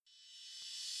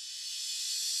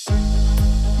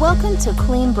Welcome to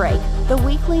Clean Break, the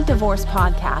weekly divorce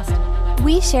podcast.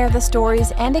 We share the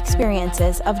stories and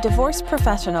experiences of divorce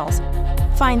professionals.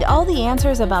 Find all the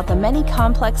answers about the many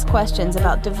complex questions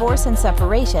about divorce and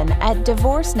separation at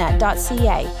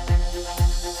divorcenet.ca.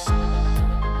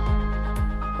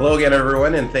 Hello again,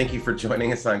 everyone, and thank you for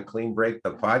joining us on Clean Break,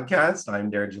 the podcast.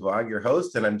 I'm Darren Javog, your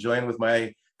host, and I'm joined with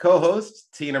my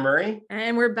co-host, Tina Murray.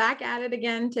 And we're back at it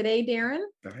again today, Darren.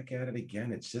 Back at it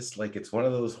again. It's just like, it's one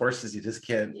of those horses you just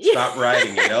can't stop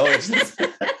riding, you know? It's just,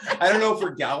 I don't know if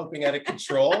we're galloping out of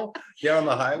control down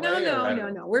the highway.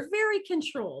 No. We're very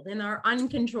controlled in our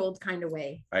uncontrolled kind of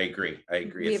way. I agree. We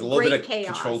It's a have little bit of great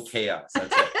controlled chaos.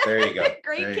 That's it. There you go.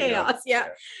 Great chaos. Yeah.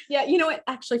 You know what?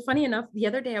 Actually, funny enough, the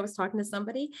other day I was talking to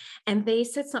somebody and they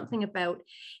said something about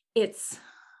it's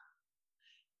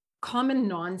common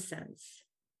nonsense.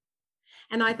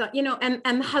 And I thought,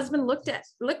 and the husband looked at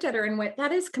her and went,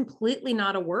 that is completely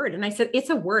not a word. And I said, it's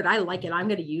a word. I like it. I'm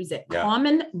going to use it. Yeah.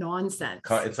 Common nonsense.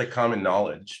 It's like common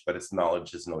knowledge, but it's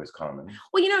knowledge isn't always common.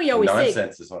 Well, you always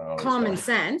nonsense say is what I always common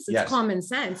sense. It's common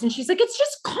sense. And she's like, it's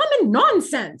just common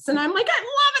nonsense. And I'm like, I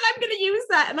love it. I'm going to use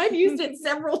that. And I've used it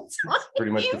several times.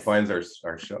 Pretty much defines our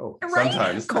show. Right?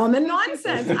 Sometimes. Common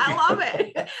nonsense. I love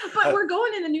it. But we're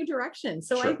going in a new direction.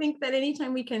 So Sure. I think that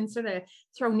anytime we can sort of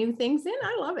throw new things in,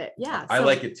 I love it. Yeah. I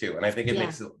like it too. And I think it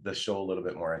makes the show a little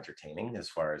bit more entertaining, as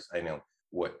far as I know.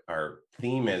 What our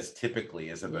theme is typically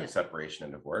is about separation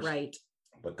and divorce. Right.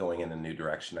 But going in a new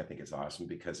direction, I think is awesome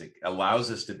because it allows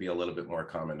us to be a little bit more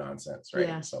common nonsense, right?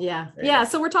 Yeah.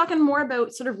 So we're talking more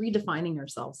about sort of redefining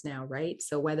ourselves now, right?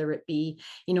 So whether it be,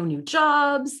 new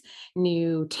jobs,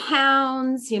 new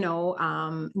towns,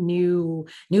 new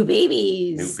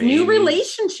babies, new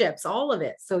relationships, all of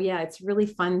it. So yeah, it's really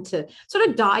fun to sort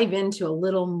of dive into a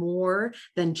little more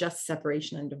than just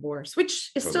separation and divorce,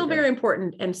 which is still very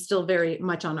important and still very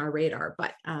much on our radar.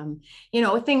 But,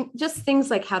 I think just things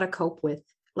like how to cope with,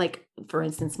 like, for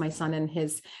instance, my son and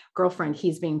his girlfriend,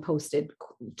 he's being posted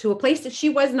to a place that she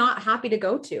was not happy to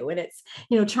go to. And it's,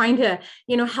 trying to,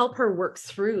 help her work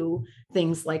through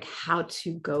things like how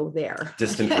to go there.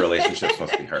 Distant relationships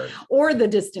must be hard. Or the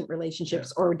distant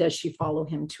relationships, or does she follow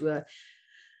him to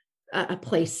a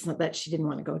place that she didn't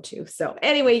want to go to. So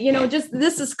anyway, just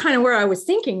this is kind of where I was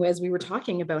thinking as we were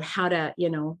talking about how to,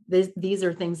 these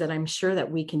are things that I'm sure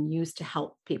that we can use to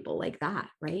help people like that.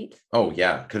 Right. Oh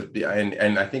yeah.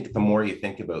 And I think the more you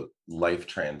think about life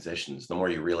transitions, the more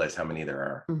you realize how many there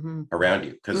are around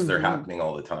you, because they're happening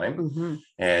all the time.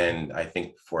 And I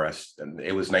think for us,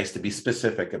 it was nice to be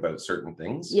specific about certain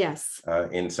things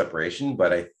in separation,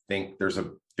 but I think there's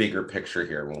a bigger picture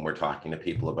here when we're talking to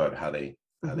people about how they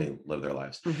live their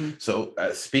lives. So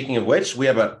speaking of which, we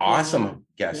have an awesome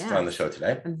guest on the show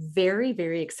today. I'm very,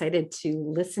 very excited to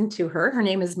listen to her. Her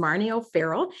name is Marnie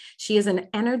O'Farrell. She is an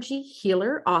energy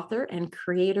healer, author, and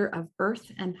creator of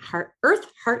Earth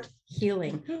Heart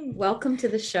Healing. Welcome to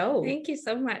the show. Thank you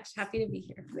so much. Happy to be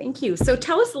here. Thank you. So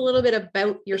tell us a little bit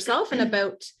about yourself and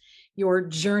about your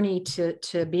journey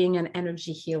to being an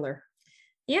energy healer.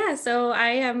 Yeah, so I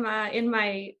am in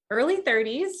my early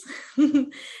 30s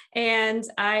and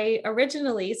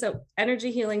so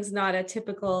energy healing is not a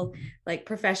typical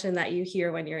profession that you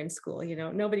hear when you're in school.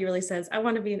 Nobody really says, I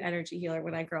want to be an energy healer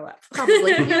when I grow up.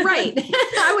 Probably. You're right.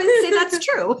 I would say that's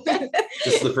true.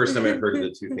 This is the first time I've heard of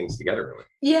the two things together, really.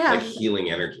 Yeah. Like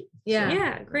healing energy. Yeah. So.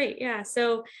 Yeah, great. Yeah.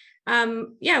 So,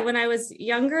 when I was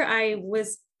younger, I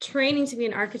was training to be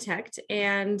an architect,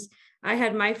 and I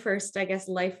had my first,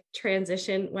 life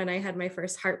transition when I had my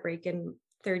first heartbreak in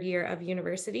third year of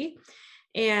university.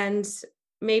 And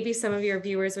maybe some of your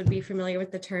viewers would be familiar with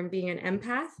the term being an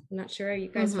empath. I'm not sure. Are you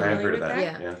guys familiar with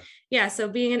that? Yeah. So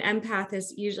being an empath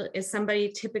is somebody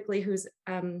typically who's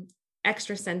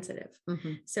extra sensitive.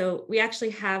 So we actually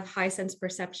have high sense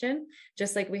perception,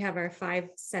 just like we have our 5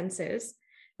 senses.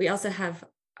 We also have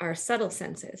our subtle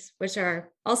senses, which are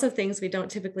also things we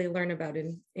don't typically learn about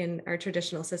in our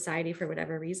traditional society for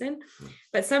whatever reason.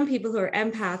 But some people who are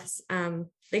empaths,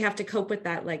 they have to cope with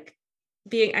that, like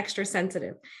being extra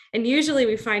sensitive. And usually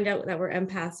we find out that we're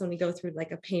empaths when we go through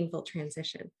a painful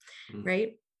transition,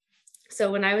 right?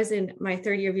 So when I was in my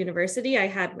third year of university, I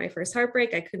had my first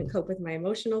heartbreak. I couldn't cope with my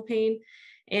emotional pain.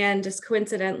 And just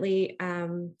coincidentally,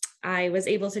 I was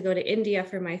able to go to India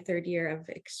for my third year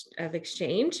of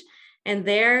exchange. And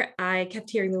there I kept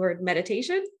hearing the word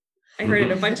meditation. I heard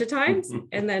it a bunch of times.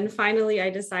 And then finally I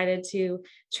decided to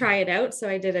try it out. So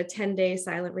I did a 10-day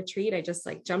silent retreat. I just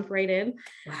jumped right in.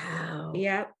 Wow.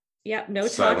 Yep. No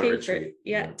Silent talking retreat.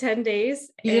 for 10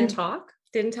 days. You didn't talk?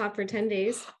 Didn't talk for 10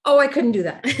 days. Oh, I couldn't do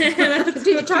that. Did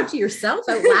you talk to yourself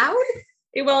out loud?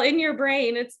 well, in your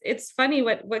brain, it's funny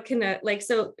what can like,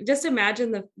 so just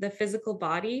imagine the physical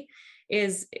body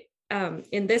is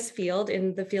in this field,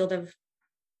 in the field of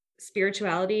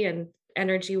spirituality and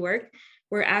energy work,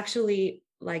 we're actually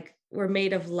like, we're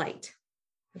made of light.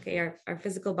 Okay. Our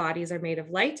physical bodies are made of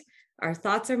light. Our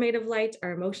thoughts are made of light.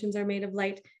 Our emotions are made of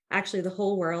light. Actually, the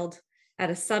whole world at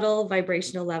a subtle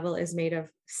vibrational level is made of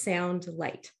sound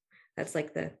light. That's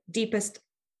like the deepest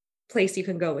place you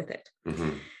can go with it.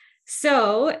 Mm-hmm.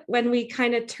 So when we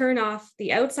kind of turn off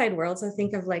the outside world, so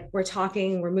think of like, we're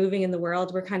talking, we're moving in the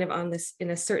world, we're kind of on this in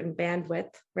a certain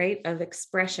bandwidth, right, of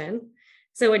expression.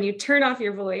 So when you turn off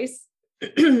your voice,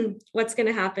 what's going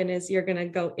to happen is you're going to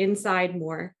go inside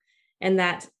more, and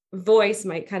that voice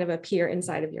might kind of appear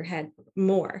inside of your head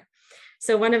more.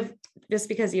 So just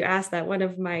because you asked that, one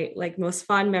of my like most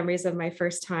fond memories of my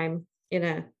first time in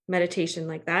a meditation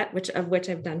like that, which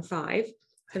I've done 5.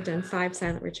 I've done 5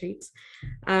 silent retreats.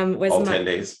 Was all 10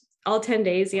 days. All 10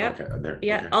 days. Yeah. Okay,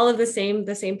 yeah. Okay. All of the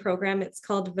same program. It's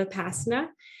called Vipassana.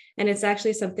 And it's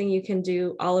actually something you can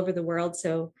do all over the world.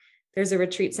 So there's a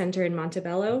retreat center in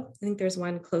Montebello. I think there's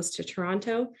one close to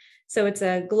Toronto. So it's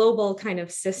a global kind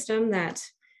of system that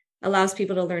allows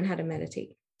people to learn how to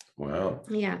meditate. Wow.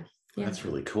 Yeah. That's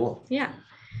really cool. Yeah.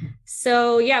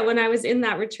 So yeah, when I was in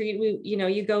that retreat,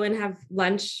 you go and have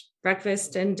lunch,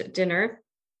 breakfast, and dinner.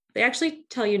 They actually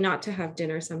tell you not to have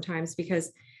dinner sometimes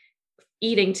because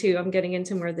eating too, I'm getting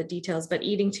into more of the details, but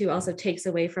eating too also takes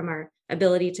away from our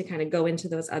ability to kind of go into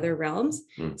those other realms.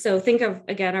 So think of,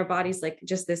 again, our body's like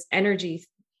just this energy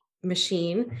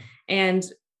machine, and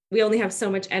we only have so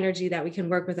much energy that we can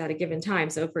work with at a given time.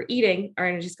 So if we're eating, our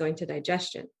energy is going to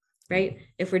digestion, right?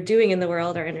 If we're doing in the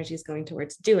world, our energy is going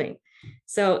towards doing.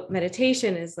 So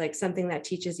meditation is like something that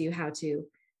teaches you how to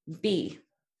be.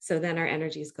 So then our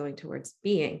energy is going towards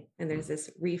being. And there's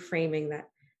this reframing that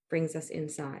brings us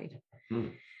inside.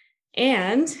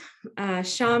 And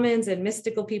shamans and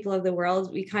mystical people of the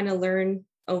world, we kind of learn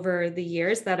over the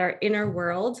years that our inner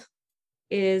world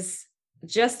is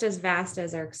just as vast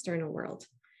as our external world.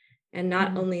 And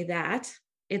not only that,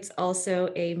 it's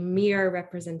also a mirror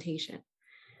representation.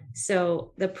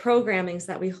 So the programmings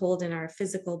that we hold in our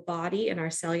physical body and our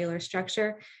cellular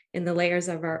structure in the layers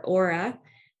of our aura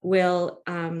will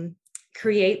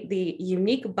create the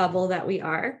unique bubble that we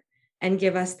are and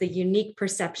give us the unique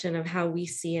perception of how we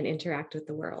see and interact with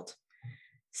the world.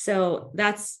 So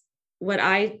that's what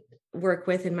I work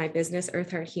with in my business,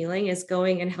 Earth Heart Healing, is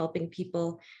going and helping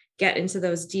people get into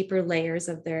those deeper layers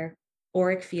of their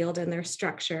auric field and their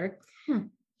structure,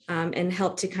 and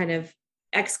help to kind of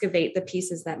excavate the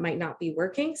pieces that might not be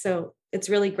working. So it's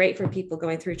really great for people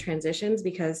going through transitions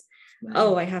because,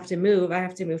 I have to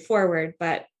move forward,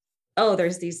 but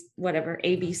there's these whatever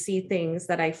ABC things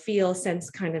that I feel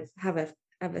kind of have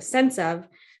a sense of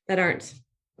that aren't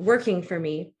working for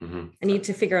me. I need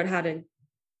to figure out how to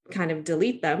kind of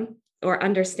delete them or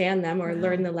understand them or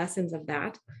learn the lessons of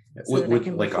that. So that I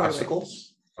can like forward.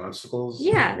 Obstacles?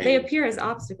 Yeah, they appear as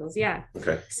obstacles. Yeah.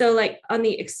 Okay. So like on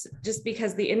just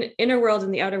because the inner world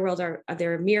and the outer world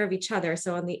they're a mirror of each other.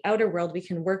 So on the outer world, we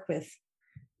can work with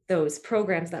those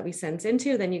programs that we sense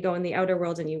into, then you go in the outer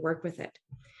world and you work with it.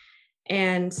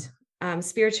 And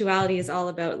spirituality is all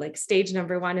about, like, stage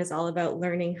number 1 is all about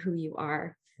learning who you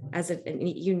are as a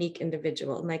unique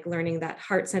individual, and like learning that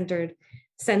heart-centered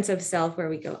sense of self where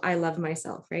we go, I love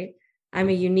myself, right? I'm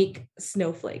a unique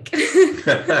snowflake.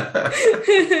 That's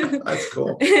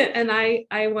cool. And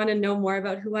I want to know more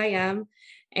about who I am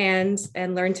and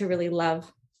learn to really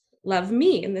love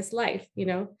me in this life,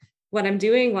 what I'm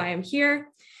doing, why I'm here.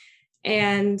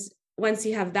 And once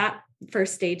you have that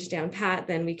first stage down pat,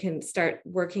 then we can start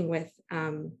working with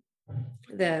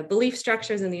the belief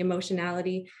structures and the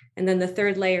emotionality. And then the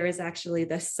third layer is actually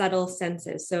the subtle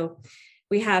senses. So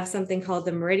we have something called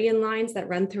the meridian lines that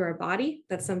run through our body.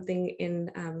 That's something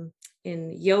in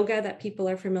yoga that people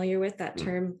are familiar with, that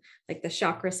term, like the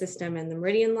chakra system and the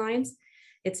meridian lines.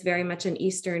 It's very much an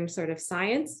Eastern sort of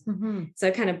science. So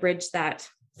I kind of bridge that,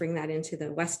 bring that into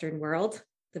the Western world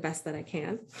the best that I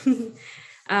can.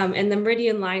 And the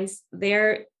meridian lines,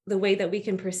 they're the way that we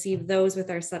can perceive those with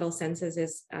our subtle senses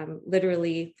is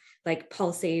literally like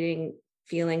pulsating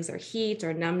feelings or heat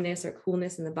or numbness or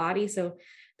coolness in the body. So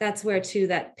that's where too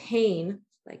that pain,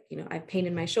 like, I have pain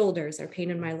in my shoulders or pain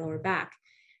in my lower back.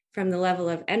 From the level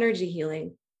of energy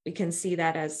healing, we can see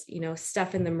that as,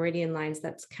 stuff in the meridian lines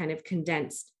that's kind of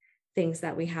condensed, things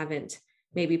that we haven't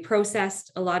maybe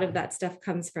processed. A lot of that stuff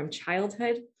comes from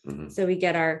childhood. So we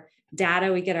get our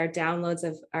data, we get our downloads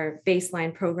of our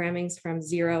baseline programmings from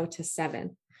 0 to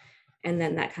 7. And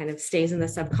then that kind of stays in the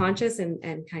subconscious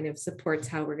and kind of supports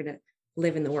how we're going to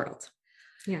live in the world.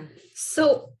 Yeah.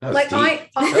 So like I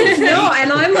know,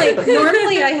 and I'm like,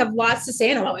 normally I have lots to say,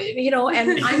 and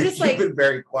I'm just like, been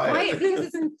very quiet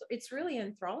because it's really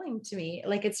enthralling to me.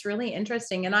 Like, it's really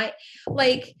interesting. And I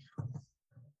like,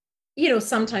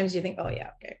 sometimes you think, oh yeah,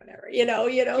 okay, whatever,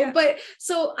 yeah. But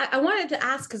so I wanted to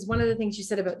ask, because one of the things you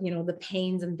said about, the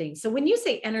pains and things. So when you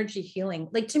say energy healing,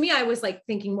 like to me, I was like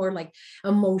thinking more like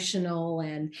emotional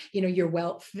and,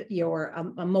 your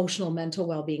emotional, mental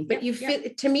well-being, but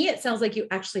to me, it sounds like you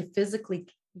actually physically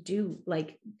do,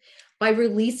 like by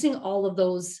releasing all of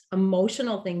those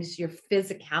emotional things, your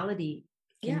physicality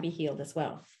can be healed as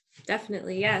well.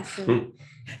 Definitely. Yes.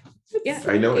 Yeah,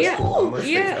 I know. Yeah. I'm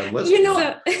listening.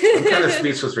 I'm kind of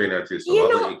speechless right now too. So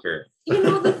I'll let you carry.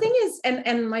 The thing is,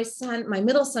 and my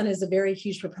middle son is a very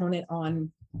huge proponent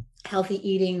on healthy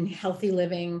eating, healthy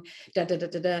living, and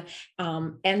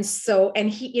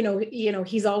he,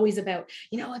 he's always about,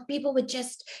 if people would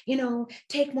just,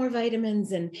 take more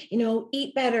vitamins and,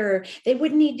 eat better, they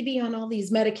wouldn't need to be on all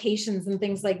these medications and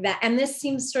things like that. And this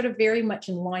seems sort of very much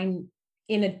in line,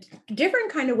 in a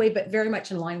different kind of way, but very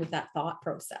much in line with that thought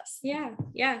process. Yeah.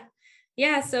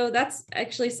 So that's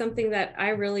actually something that I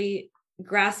really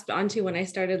grasped onto when I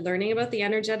started learning about the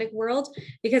energetic world,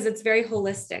 because it's very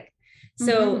holistic.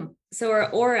 So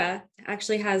our aura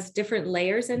actually has different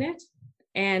layers in it.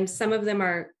 And some of them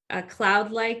are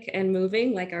cloud-like and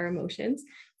moving, like our emotions.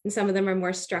 And some of them are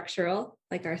more structural,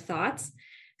 like our thoughts.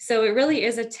 So it really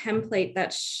is a template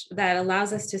that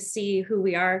allows us to see who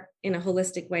we are in a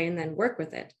holistic way and then work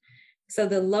with it. So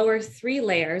the lower 3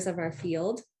 layers of our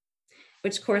field,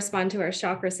 which correspond to our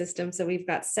chakra system. So we've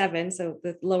got 7. So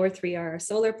the lower 3 are our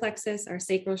solar plexus, our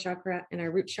sacral chakra, and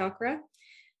our root chakra.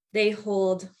 They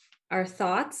hold our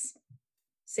thoughts,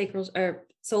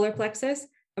 solar plexus,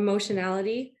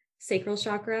 emotionality, sacral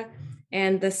chakra,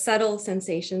 and the subtle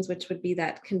sensations, which would be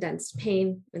that condensed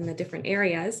pain in the different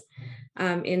areas,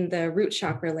 in the root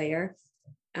chakra layer.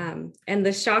 And the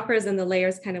chakras and the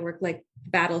layers kind of work like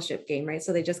battleship game, right?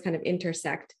 So they just kind of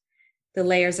intersect. The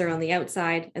layers are on the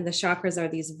outside, and the chakras are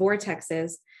these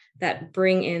vortexes that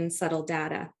bring in subtle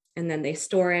data, and then they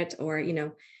store it, or,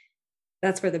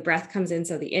 that's where the breath comes in.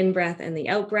 So the in breath and the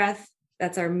out breath,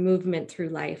 that's our movement through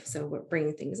life. So we're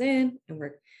bringing things in and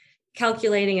we're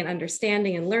calculating and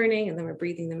understanding and learning, and then we're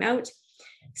breathing them out.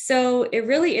 So it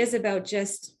really is about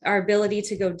just our ability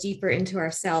to go deeper into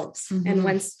ourselves. Mm-hmm. And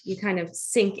once you kind of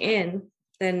sink in,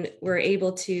 then we're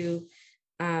able to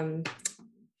kind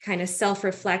of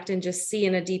self-reflect and just see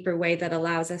in a deeper way that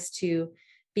allows us to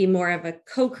be more of a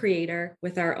co-creator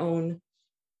with our own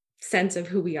sense of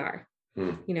who we are.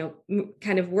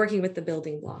 Kind of working with the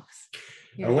building blocks.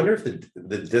 Yeah. I wonder if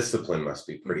the discipline must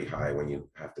be pretty high when you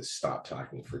have to stop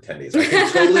talking for 10 days. I can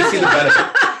totally see the benefit.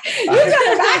 You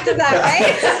got back to that,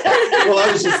 right? Well,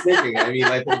 I was just thinking, I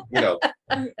think,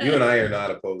 you and I are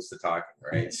not opposed to talking,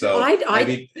 right? So I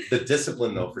mean, the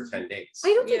discipline though for 10 days. I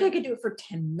don't think I could do it for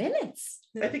 10 minutes.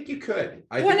 I think you could.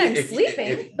 When I'm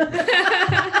sleeping.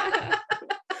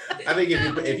 I think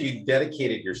if you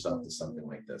dedicated yourself to something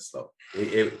like this, though,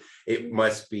 it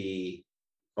must be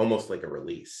almost like a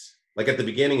release. Like at the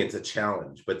beginning, it's a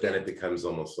challenge, but then it becomes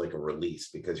almost like a release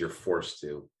because you're forced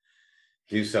to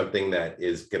do something that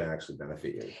is going to actually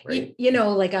benefit you, right?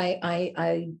 Like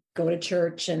I go to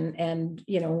church and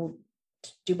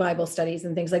do Bible studies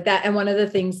and things like that. And one of the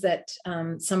things that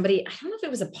somebody, I don't know if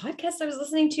it was a podcast I was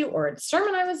listening to or a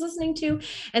sermon I was listening to,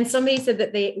 and somebody said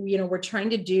that they, were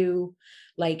trying to do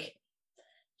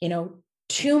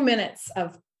 2 minutes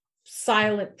of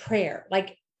silent prayer,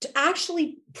 like to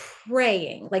actually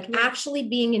praying, actually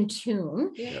being in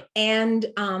tune. Yeah. And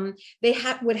they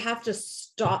would have to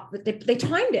stop. They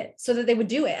timed it so that they would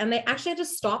do it. And they actually had to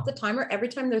stop the timer every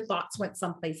time their thoughts went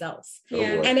someplace else.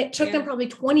 Yeah. And it took them probably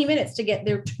 20 minutes to get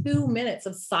their 2 minutes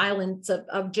of silence,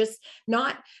 of just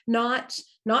not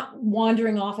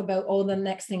wandering off about, the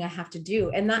next thing I have to do.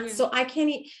 And that's, so I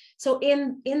can't eat. So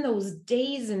in those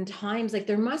days and times,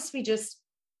 there must be just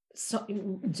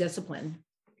discipline.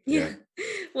 Yeah.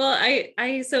 Well, I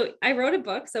wrote a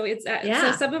book, so it's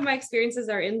so some of my experiences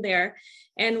are in there.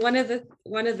 And one of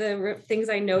the things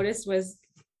I noticed was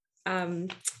when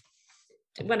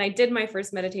I did my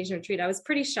first meditation retreat, I was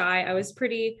pretty shy. I was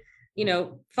pretty,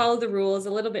 follow the rules,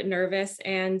 a little bit nervous.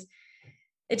 And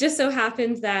it just so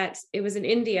happened that it was in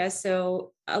India.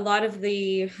 So a lot of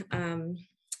the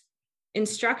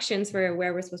instructions for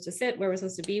where we're supposed to sit, where we're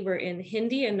supposed to be, were in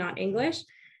Hindi and not English.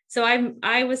 So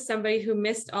I was somebody who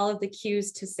missed all of the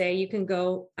cues to say, you can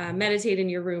go meditate in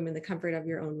your room in the comfort of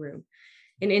your own room.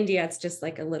 In India, it's just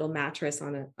like a little mattress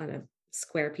on a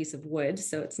square piece of wood.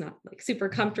 So it's not super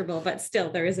comfortable, but still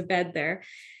there is a bed there.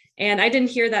 And I didn't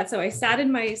hear that. So I sat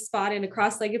in my spot in a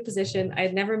cross-legged position. I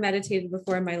had never meditated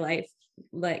before in my life.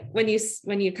 Like when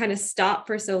you kind of stop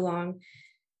for so long,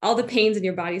 all the pains in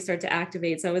your body start to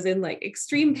activate. So I was in like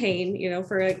extreme pain,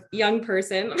 for a young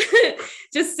person,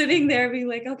 just sitting there being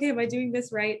like, okay, am I doing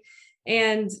this right?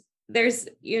 And there's,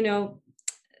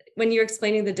 when you're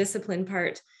explaining the discipline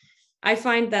part, I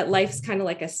find that life's kind of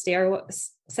like a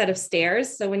set of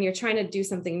stairs. So when you're trying to do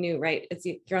something new, right,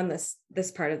 you're on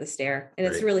this part of the stair, and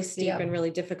it's really steep and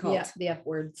really difficult. Yeah, the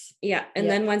upwards. Yeah. And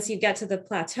then once you get to the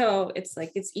plateau, it's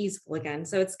like, it's easeful again.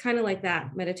 So it's kind of like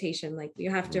that meditation, like you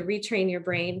have to retrain your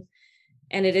brain,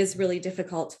 and it is really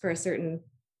difficult for a certain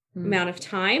amount of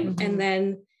time. And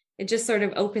then it just sort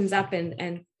of opens up,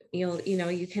 and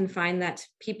you can find that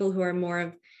people who are more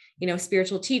of,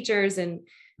 spiritual teachers and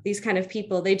these kind of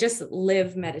people, they just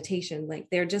live meditation. Like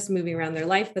they're just moving around their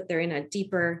life, but they're in a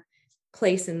deeper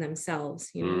place in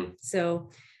themselves, So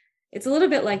it's a little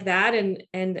bit like that.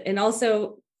 And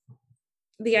also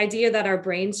the idea that our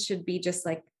brains should be just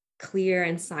like clear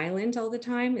and silent all the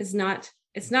time it's not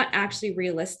actually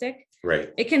realistic.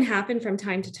 Right. It can happen from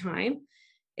time to time.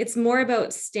 It's more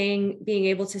about being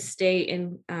able to stay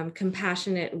in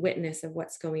compassionate witness of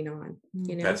what's going on.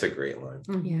 That's a great line.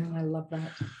 Yeah, I love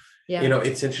that. Yeah.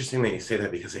 It's interesting that you say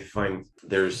that, because I find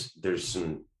there's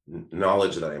some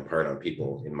knowledge that I impart on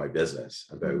people in my business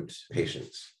about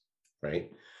patience,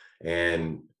 right?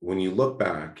 And when you look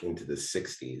back into the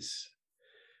 60s,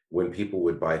 when people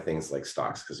would buy things like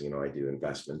stocks, because, I do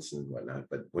investments and whatnot,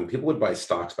 but when people would buy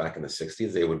stocks back in the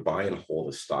 60s, they would buy and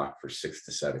hold a stock for 6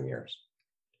 to 7 years.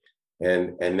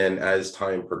 And then as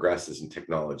time progresses and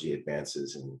technology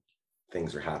advances and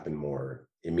things are happening more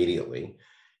immediately,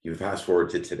 you fast forward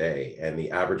to today, and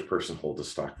the average person holds a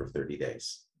stock for 30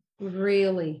 days.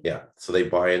 Really? Yeah. So they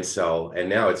buy and sell. And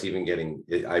now it's even getting,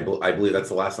 I believe that's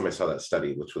the last time I saw that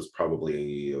study, which was probably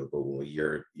a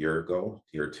year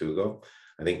or two ago.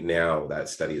 I think now that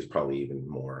study is probably even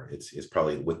more. It's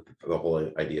probably with the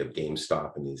whole idea of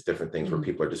GameStop and these different things where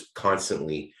people are just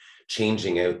constantly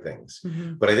changing out things.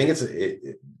 But I think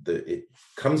it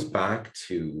comes back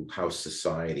to how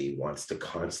society wants to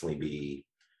constantly be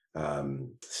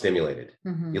stimulated.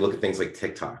 You look at things like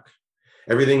TikTok,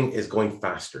 everything is going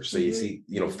faster. So you see,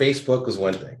 Facebook was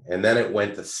one thing, and then it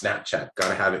went to Snapchat,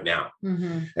 gotta have it now.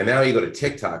 And now you go to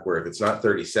TikTok, where if it's not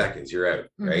 30 seconds, you're out,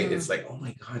 right? It's like, oh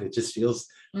my God, it just feels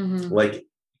like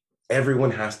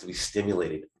everyone has to be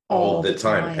stimulated all the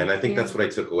time. And I think that's what I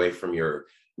took away from your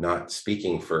not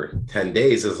speaking for 10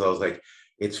 days, is I was like,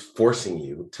 it's forcing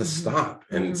you to stop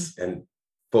and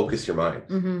focus your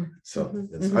mind. So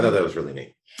I thought that was really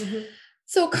neat.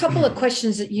 So a couple of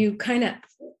questions that you kind of,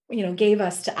 gave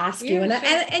us to ask you. And, sure.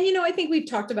 and, I think we've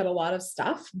talked about a lot of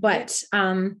stuff, but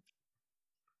I'm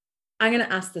going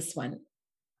to ask this one.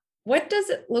 What does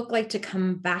it look like to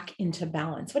come back into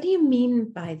balance? What do you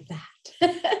mean by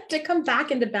that? To come back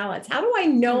into balance? How do I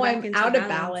know I'm out of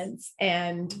balance?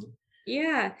 And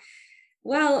yeah,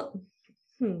 well,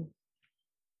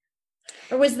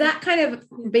 Or was that kind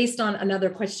of based on another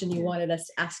question you wanted us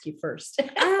to ask you first?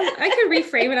 I could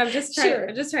reframe it. I'm just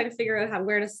trying to figure out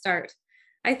where to start.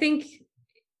 I think,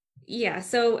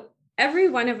 so every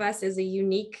one of us is a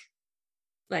unique,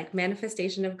 like,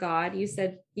 manifestation of God. You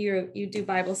said you do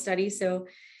Bible study. So,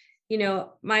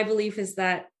 my belief is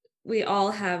that we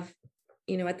all have,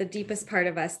 at the deepest part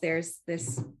of us, there's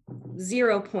this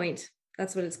 0 point.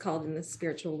 That's what it's called in the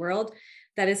spiritual world,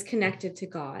 that is connected to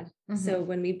God. So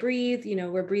when we breathe,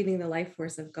 we're breathing the life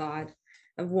force of God,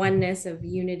 of oneness, of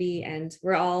unity. And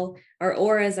our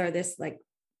auras are this, like,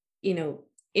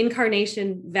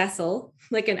 incarnation vessel,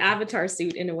 like an avatar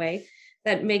suit in a way,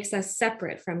 that makes us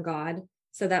separate from God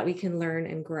so that we can learn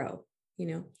and grow.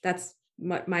 That's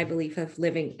what my belief of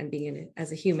living and being in it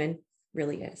as a human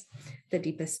really is, the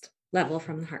deepest level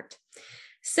from the heart.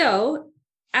 So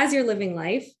as you're living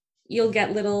life, you'll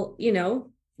get little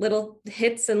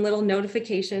hits and little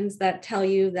notifications that tell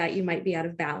you that you might be out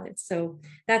of balance. So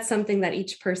that's something that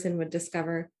each person would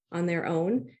discover on their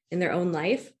own, in their own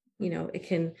life. It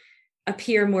can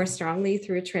appear more strongly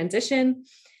through a transition.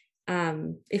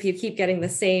 If you keep getting the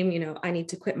same, I need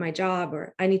to quit my job,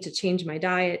 or I need to change my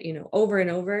diet, over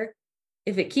and over,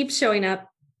 if it keeps showing up,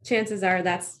 chances are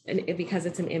that's because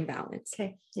it's an imbalance.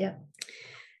 Okay. Yeah.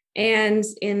 And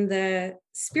in the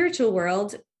spiritual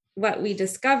world, what we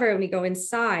discover when we go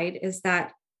inside is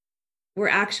that we're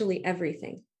actually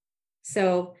everything.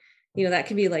 So, that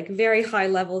can be like very high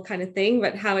level kind of thing,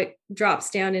 but how it drops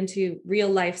down into real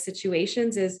life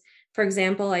situations is, for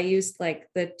example, I used like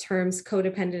the terms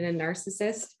codependent and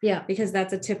narcissist, because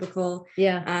that's a typical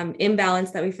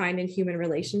imbalance that we find in human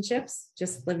relationships,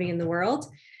 just living in the world.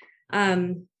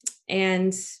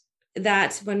 And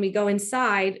that when we go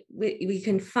inside, we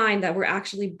can find that we're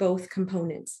actually both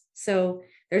components. So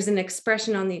there's an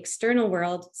expression on the external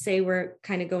world, say we're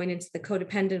kind of going into the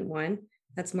codependent one.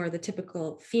 That's more the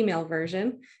typical female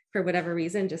version for whatever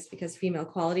reason, just because female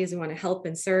qualities, we want to help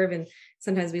and serve. And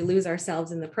sometimes we lose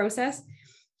ourselves in the process.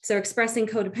 So expressing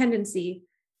codependency.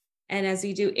 And as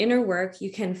you do inner work,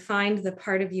 you can find the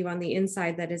part of you on the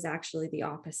inside that is actually the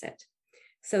opposite.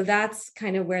 So that's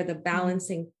kind of where the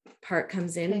balancing part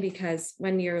comes in, because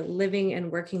when you're living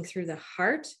and working through the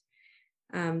heart,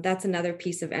 that's another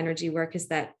piece of energy work, is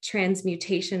that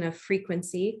transmutation of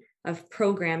frequency, of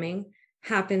programming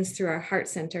happens through our heart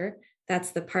center. That's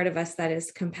the part of us that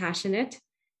is compassionate.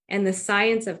 And the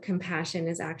science of compassion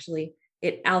is actually,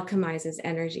 it alchemizes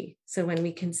energy. So when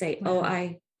we can say, oh,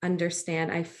 I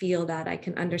understand, I feel that, I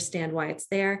can understand why it's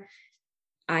there,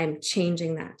 I'm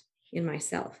changing that in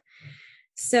myself.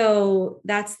 So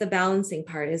that's the balancing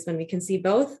part, is when we can see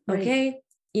both. Right. Okay,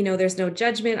 there's no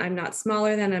judgment. I'm not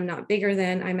smaller than, I'm not bigger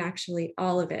than, I'm actually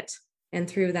all of it. And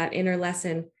through that inner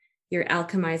lesson, you're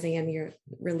alchemizing and you're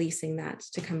releasing that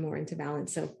to come more into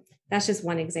balance. So that's just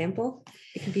one example.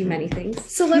 It could be many things.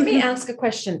 So let me ask a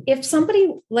question. If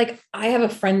somebody, like, I have a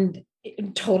friend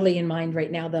totally in mind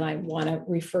right now that I want to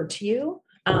refer to you.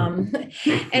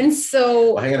 And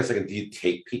so hang on a second. Do you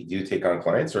take on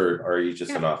clients, or are you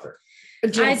just an author?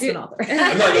 Just an author. You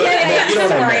don't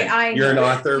Sorry, know. You're an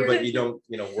author, but you don't,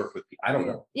 work with people. I don't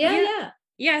know.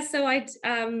 Yeah. So I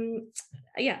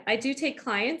do take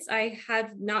clients. I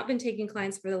have not been taking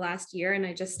clients for the last year, and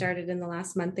I just started in the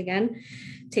last month again,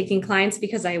 taking clients,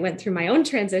 because I went through my own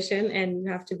transition, and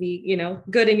you have to be,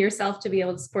 good in yourself to be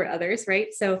able to support others.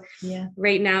 Right. So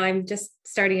right now I'm just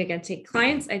starting again to take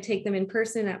clients. I take them in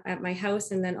person at my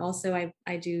house. And then also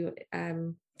I do,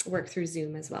 work through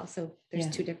Zoom as well. So there's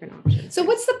two different options. So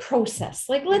what's the process?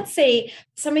 Like, let's say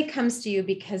somebody comes to you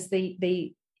because they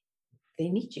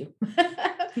need you.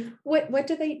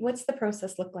 What's the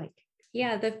process look like?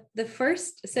 Yeah. The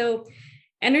first, so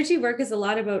energy work is a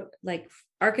lot about like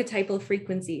archetypal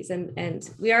frequencies, and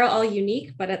we are all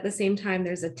unique, but at the same time,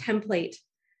 there's a template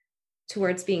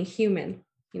towards being human,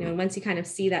 and once you kind of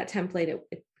see that template,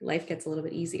 life gets a little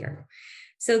bit easier.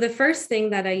 So the first thing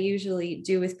that I usually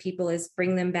do with people is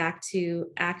bring them back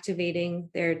to activating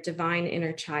their divine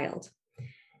inner child.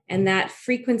 And that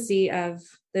frequency of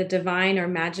the divine or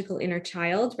magical inner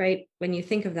child, right? When you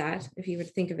think of that, if you would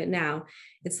think of it now,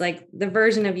 it's like the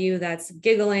version of you that's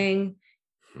giggling,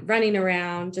 running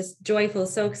around, just joyful,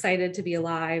 so excited to be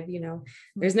alive.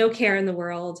 There's no care in the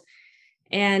world.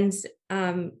 And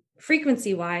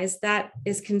frequency wise, that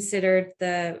is considered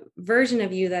the version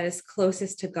of you that is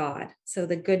closest to God. So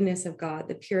the goodness of God,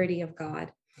 the purity of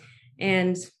God.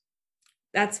 And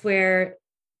that's where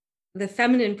the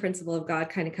feminine principle of God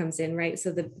kind of comes in, right?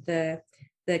 So the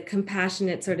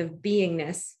compassionate sort of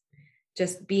beingness,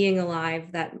 just being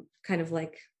alive, that kind of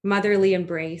like motherly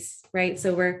embrace, right?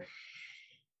 So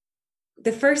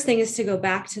the first thing is to go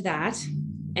back to that.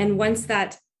 And once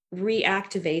that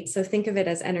reactivates, so think of it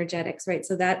as energetics, right?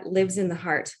 So that lives in the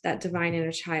heart, that divine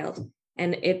inner child.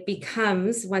 And it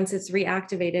becomes, once it's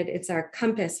reactivated, it's our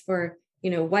compass for,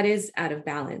 what is out of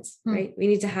balance, right? We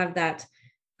need to have that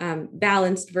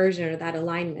balanced version, or that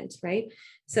alignment, right?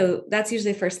 So that's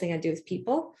usually the first thing I do with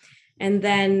people. And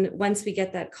then once we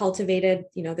get that cultivated,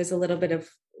 there's a little bit of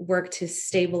work to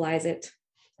stabilize it,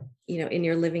 in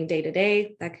your living day to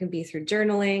day. That can be through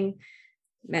journaling,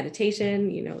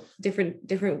 meditation,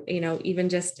 different, even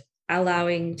just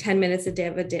allowing 10 minutes a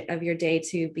day of your day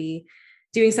to be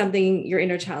doing something your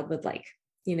inner child would like.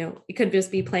 It could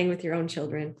just be playing with your own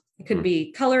children. It could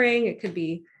be coloring. It could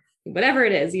be whatever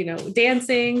it is,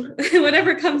 dancing,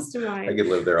 whatever comes to mind. I could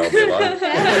live there all day long.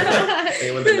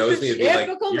 Anyone that knows me would be like,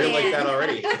 you're like that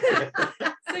already.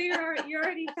 So you're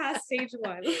already past stage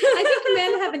one. I think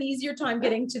men have an easier time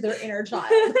getting to their inner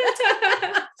child.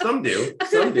 Some do.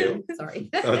 Sorry.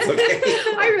 No, it's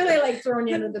okay. I really like throwing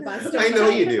you under the bus. I know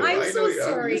you do. I'm so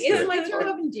sorry. It's my term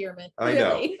term of endearment. I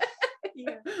really.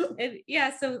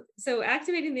 know. So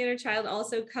activating the inner child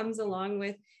also comes along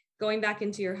with going back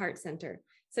into your heart center.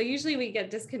 So usually we get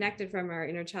disconnected from our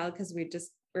inner child because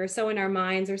we're so in our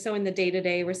minds, we're so in the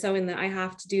day-to-day, we're so in the, I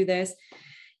have to do this,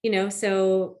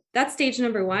 so that's stage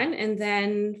number one. And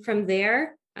then from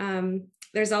there,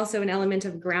 there's also an element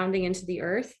of grounding into the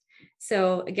earth.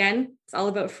 So again, it's all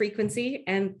about frequency,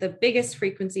 and the biggest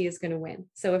frequency is going to win.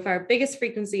 So if our biggest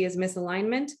frequency is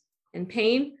misalignment and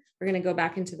pain, we're going to go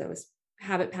back into those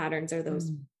habit patterns or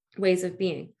those ways of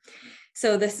being.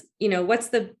 So this,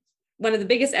 one of the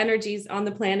biggest energies on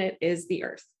the planet is the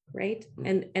earth, right?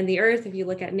 And the earth, if you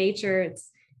look at nature, it's,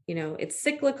 it's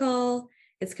cyclical,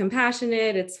 It's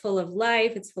compassionate, it's full of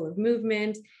life, it's full of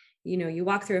movement. You know, you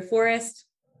walk through a forest,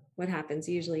 what happens?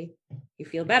 Usually you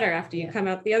feel better after you come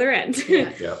out the other end.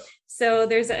 Yeah. So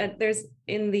there's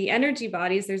in the energy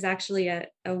bodies, there's actually a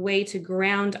way to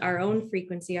ground our own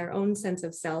frequency, our own sense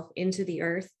of self into the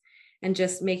earth, and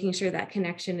just making sure that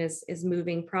connection is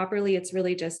moving properly. It's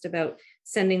really just about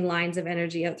sending lines of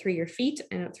energy out through your feet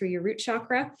and out through your root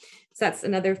chakra. So that's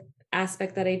another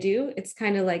aspect that I do. It's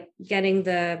kind of like getting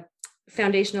the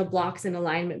foundational blocks in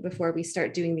alignment before we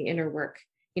start doing the inner work.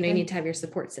 You know, you need to have your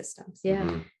support systems. Yeah.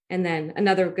 Mm-hmm. And then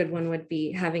another good one would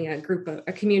be having a group of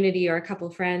a community or a couple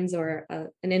of friends or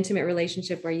an intimate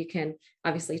relationship where you can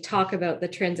obviously talk about the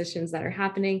transitions that are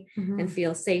happening and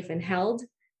feel safe and held,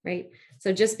 right?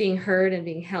 So just being heard and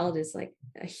being held is like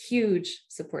a huge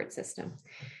support system.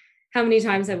 How many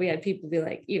times have we had people be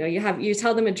like, you know, you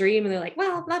tell them a dream and they're like,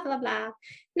 well, blah, blah, blah.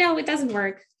 No, it doesn't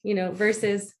work, you know,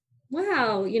 versus,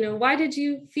 wow, you know, why did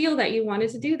you feel that you wanted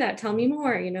to do that? Tell me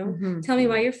more, you know, tell me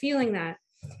why you're feeling that.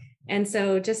 And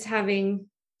so just having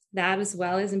that as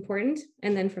well is important.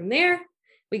 And then from there,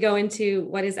 we go into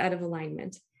what is out of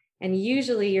alignment. And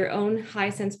usually your own high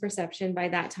sense perception by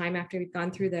that time, after we've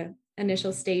gone through the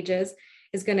initial stages,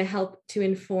 is going to help to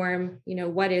inform, you know,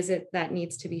 what is it that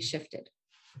needs to be shifted.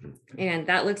 And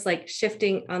that looks like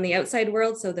shifting on the outside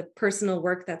world. So the personal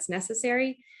work that's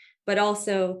necessary, but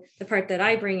also the part that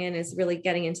I bring in is really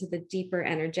getting into the deeper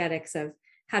energetics of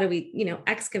how do we, you know,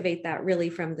 excavate that really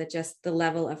from just the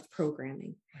level of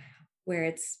programming, where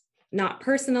it's not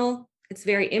personal, it's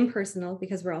very impersonal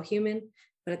because we're all human,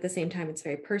 but at the same time, it's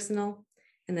very personal.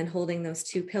 And then holding those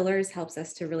two pillars helps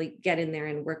us to really get in there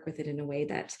and work with it in a way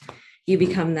that you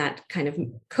become that kind of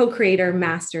co-creator,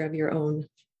 master of your own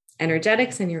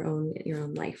energetics and your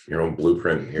own life, your own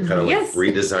blueprint. You're kind of like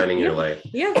redesigning your life.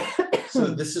 Yeah. So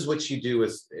this is what you do.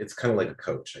 It's kind of like a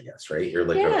coach, I guess, right? You're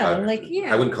like,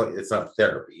 I wouldn't call it. It's not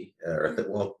therapy,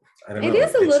 well, I don't know. It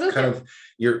is a little kind of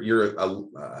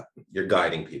you're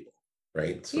guiding people,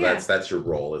 right? So that's your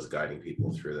role, is guiding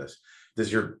people through this.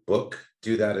 Does your book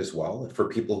do that as well for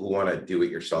people who want to do it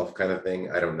yourself, kind of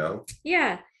thing? I don't know.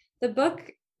 Yeah, the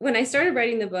book. When I started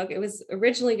writing the book, it was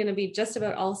originally going to be just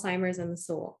about Alzheimer's and the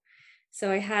soul.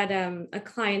 So I had a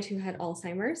client who had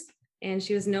Alzheimer's, and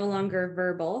she was no longer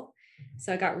verbal.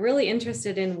 So I got really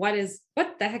interested in what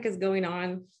the heck is going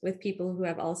on with people who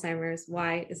have Alzheimer's?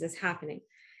 Why is this happening?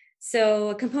 So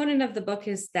a component of the book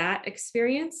is that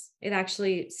experience. It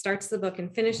actually starts the book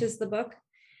and finishes the book.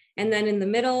 And then in the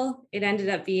middle, it ended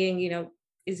up being, you know,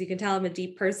 as you can tell, I'm a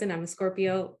deep person. I'm a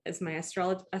Scorpio. As my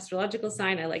astrological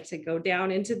sign, I like to go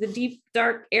down into the deep,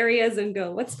 dark areas and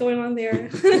go, what's going on there?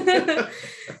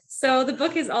 So the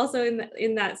book is also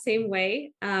in that same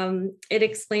way. It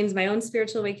explains my own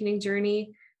spiritual awakening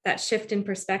journey, that shift in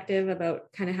perspective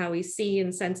about kind of how we see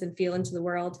and sense and feel into the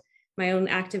world, my own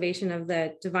activation of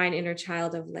the divine inner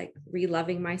child of like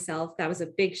re-loving myself. That was a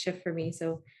big shift for me.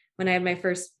 So when I had my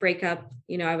first breakup,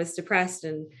 you know, I was depressed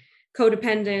and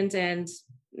codependent and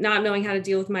not knowing how to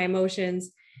deal with my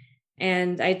emotions.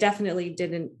 And I definitely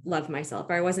didn't love myself,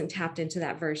 or I wasn't tapped into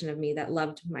that version of me that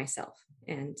loved myself.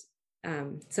 And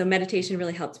so meditation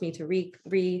really helped me to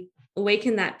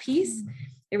reawaken that peace.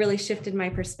 It really shifted my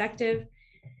perspective.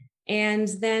 And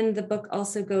then the book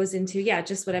also goes into,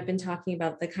 just what I've been talking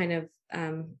about, the kind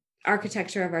of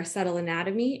architecture of our subtle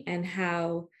anatomy, and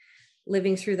how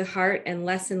living through the heart and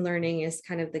lesson learning is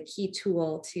kind of the key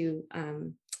tool to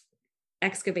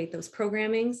excavate those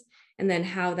programmings, and then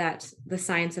how the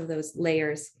science of those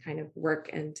layers kind of work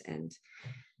and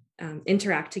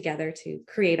interact together to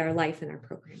create our life and our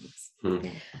programs.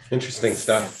 Yeah. Interesting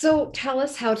stuff. So tell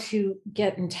us how to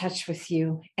get in touch with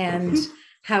you and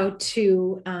how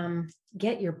to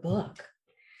get your book.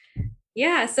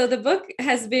 Yeah, so the book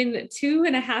has been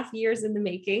 2.5 years in the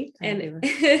making, and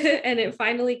it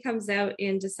finally comes out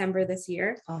in December this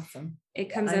year. Awesome. It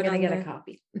comes I'm out gonna on get a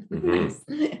copy. Nice.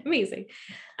 Amazing.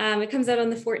 It comes out on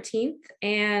the 14th,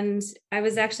 and I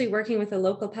was actually working with a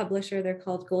local publisher. They're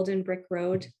called Golden Brick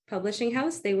Road Publishing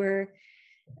House. They were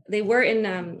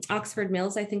in Oxford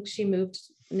Mills. I think she moved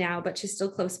now, but she's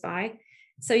still close by.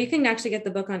 So you can actually get the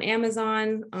book on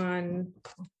Amazon, on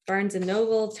Barnes and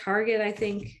Noble, Target, I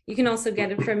think. You can also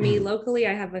get it from me locally.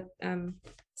 I have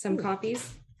some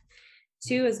copies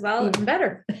too as well. Even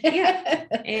better. Yeah.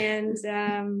 And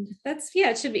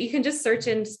it should be, you can just search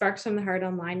in Sparks from the Heart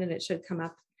online and it should come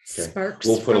up. Okay. Sparks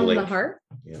We'll put from a link. the Heart.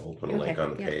 Yeah, we'll put a link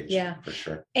on the page. Yeah, for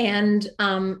sure. And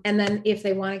then if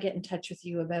they want to get in touch with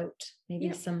you about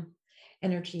maybe some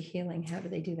energy healing, how do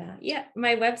they do that? Yeah,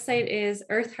 my website is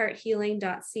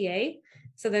earthhearthealing.ca.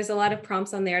 So there's a lot of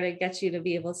prompts on there to get you to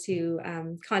be able to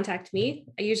contact me.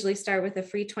 I usually start with a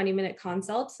free 20-minute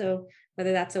consult. So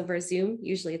whether that's over Zoom,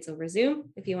 usually it's over Zoom.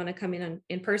 If you want to come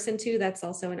in person too, that's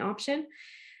also an option.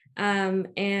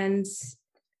 And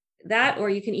that, or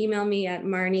you can email me at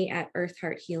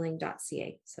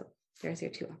marnie@earthhearthealing.ca. So there's your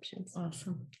two options.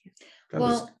 Awesome. That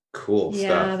was cool stuff.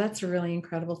 Yeah, that's really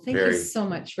incredible. Thank you so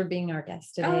much for being our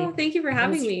guest today. Oh, thank you for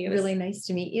having me. It was really nice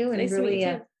to meet you, and nice really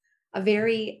a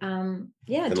very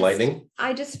enlightening.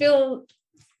 I just feel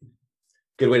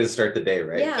good way to start the day,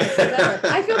 right? Yeah,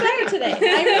 I feel better today.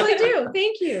 I really do.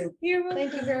 Thank you.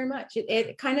 Thank you very much.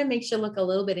 It kind of makes you look a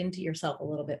little bit into yourself a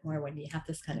little bit more when you have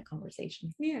this kind of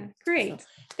conversation. Yeah, great. So,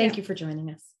 thank you for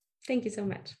joining us. Thank you so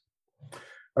much.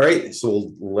 All right,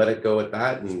 so we'll let it go at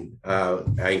that. And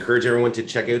I encourage everyone to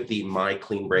check out the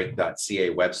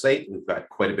mycleanbreak.ca website. We've got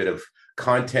quite a bit of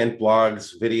content,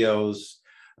 blogs, videos,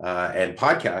 and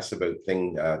podcasts about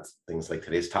things like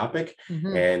today's topic.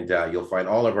 And you'll find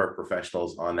all of our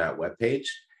professionals on that webpage,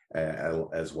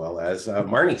 as well as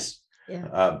Marnie's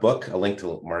book, a link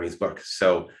to Marnie's book.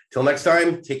 So till next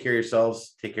time, take care of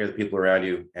yourselves, take care of the people around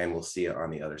you, and we'll see you on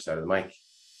the other side of the mic.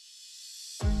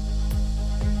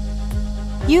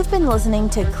 You've been listening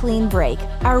to Clean Break,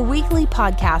 our weekly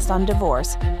podcast on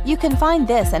divorce. You can find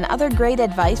this and other great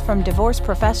advice from divorce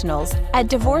professionals at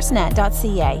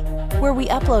divorcenet.ca, where we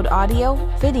upload audio,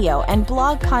 video, and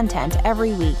blog content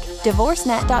every week.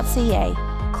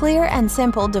 Divorcenet.ca, clear and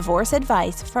simple divorce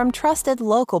advice from trusted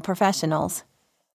local professionals.